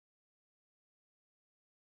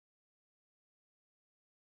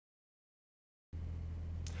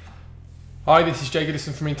Hi, this is Jay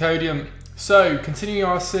Goodison from Encodium. So, continuing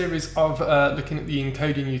our series of looking at the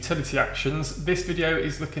encoding utility actions, this video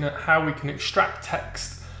is looking at how we can extract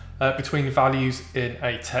text between values in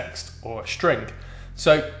a text or a string.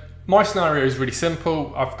 So, my scenario is really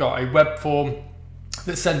simple. I've got a web form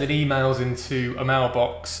that's sending emails into a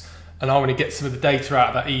mailbox, and I want to get some of the data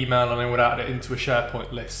out of that email and I want to add it into a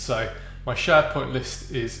SharePoint list. So, my SharePoint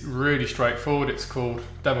list is really straightforward. It's called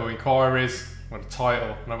Demo Inquiries. I've got a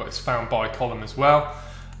title and I've got this found by column as well.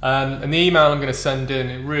 And the email I'm going to send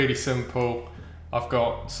in, really simple. I've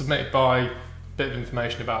got submitted by, a bit of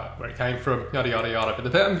information about where it came from, yada yada yada. But the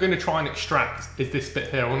bit I'm going to try and extract is this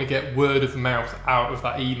bit here. I want to get word of mouth out of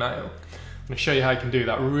that email. I'm going to show you how you can do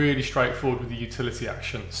that. Really straightforward with the utility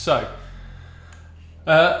action. So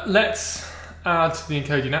let's add the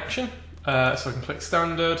encoding action. So I can click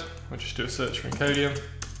standard. I'll just do a search for Encodium.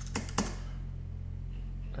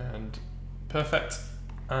 And perfect.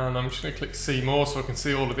 And I'm just going to click see more so I can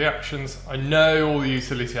see all of the actions. I know all the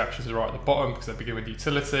utility actions are right at the bottom because they begin with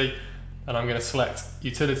utility. And I'm going to select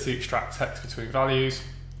utility extract text between values.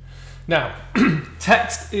 Now,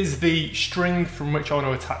 text is the string from which I want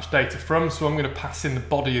to attach data from. So I'm going to pass in the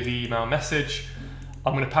body of the email message.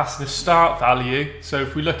 I'm going to pass in a start value. So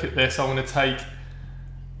if we look at this, I want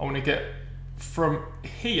to get from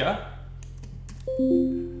here,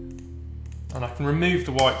 and I can remove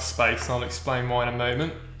the white space, and I'll explain why in a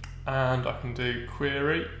moment. And I can do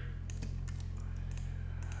query.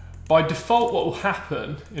 By default, what will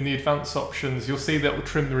happen in the advanced options, you'll see that it will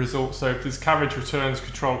trim the result. So if there's carriage returns,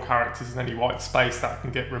 control characters, and any white space, that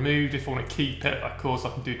can get removed. If I want to keep it, of course, I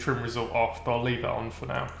can do trim result off, but I'll leave it on for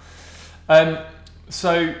now.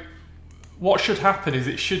 So what should happen is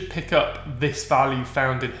it should pick up this value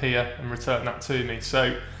found in here and return that to me.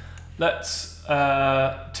 So let's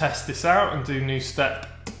test this out and do new step,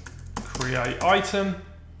 create item.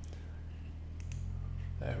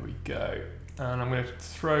 There we go. And I'm going to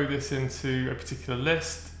throw this into a particular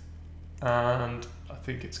list, and I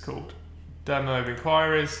think it's called Demo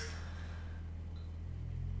Inquiries.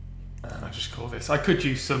 And I just call this. I could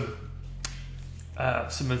use some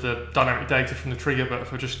of the dynamic data from the trigger, but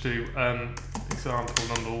if I just do example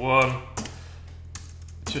number 1,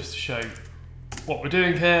 just to show what we're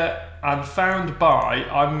doing here, and found by,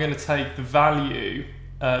 I'm going to take the value,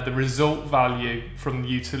 the result value from the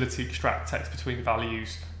utility extract text between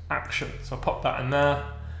values action. So I'll pop that in there,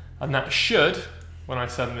 and that should, when I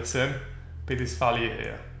send this in, be this value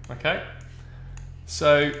here. Okay,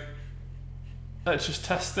 so let's just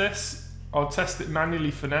test this. I'll test it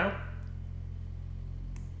manually for now.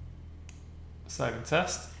 Save and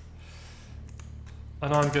test.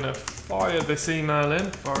 And I'm going to fire this email in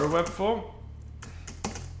via a web form.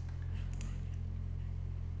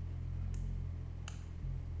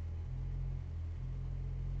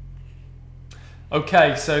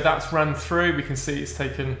 Okay, so that's run through. We can see it's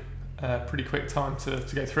taken a pretty quick time to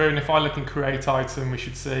go through. And if I look in create item, we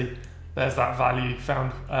should see there's that value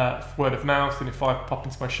found word of mouth. And if I pop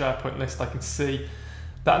into my SharePoint list, I can see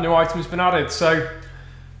that new item has been added. So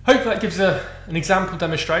hopefully that gives an example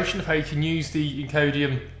demonstration of how you can use the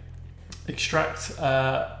Encodium extract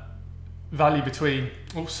value between,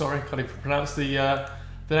 oh sorry, can't even pronounce the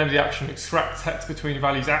name of the action, extract text between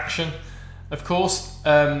values action. Of course,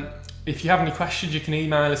 if you have any questions, you can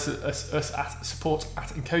email us at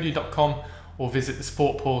support@encodium.com or visit the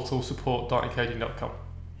support portal support.encodium.com.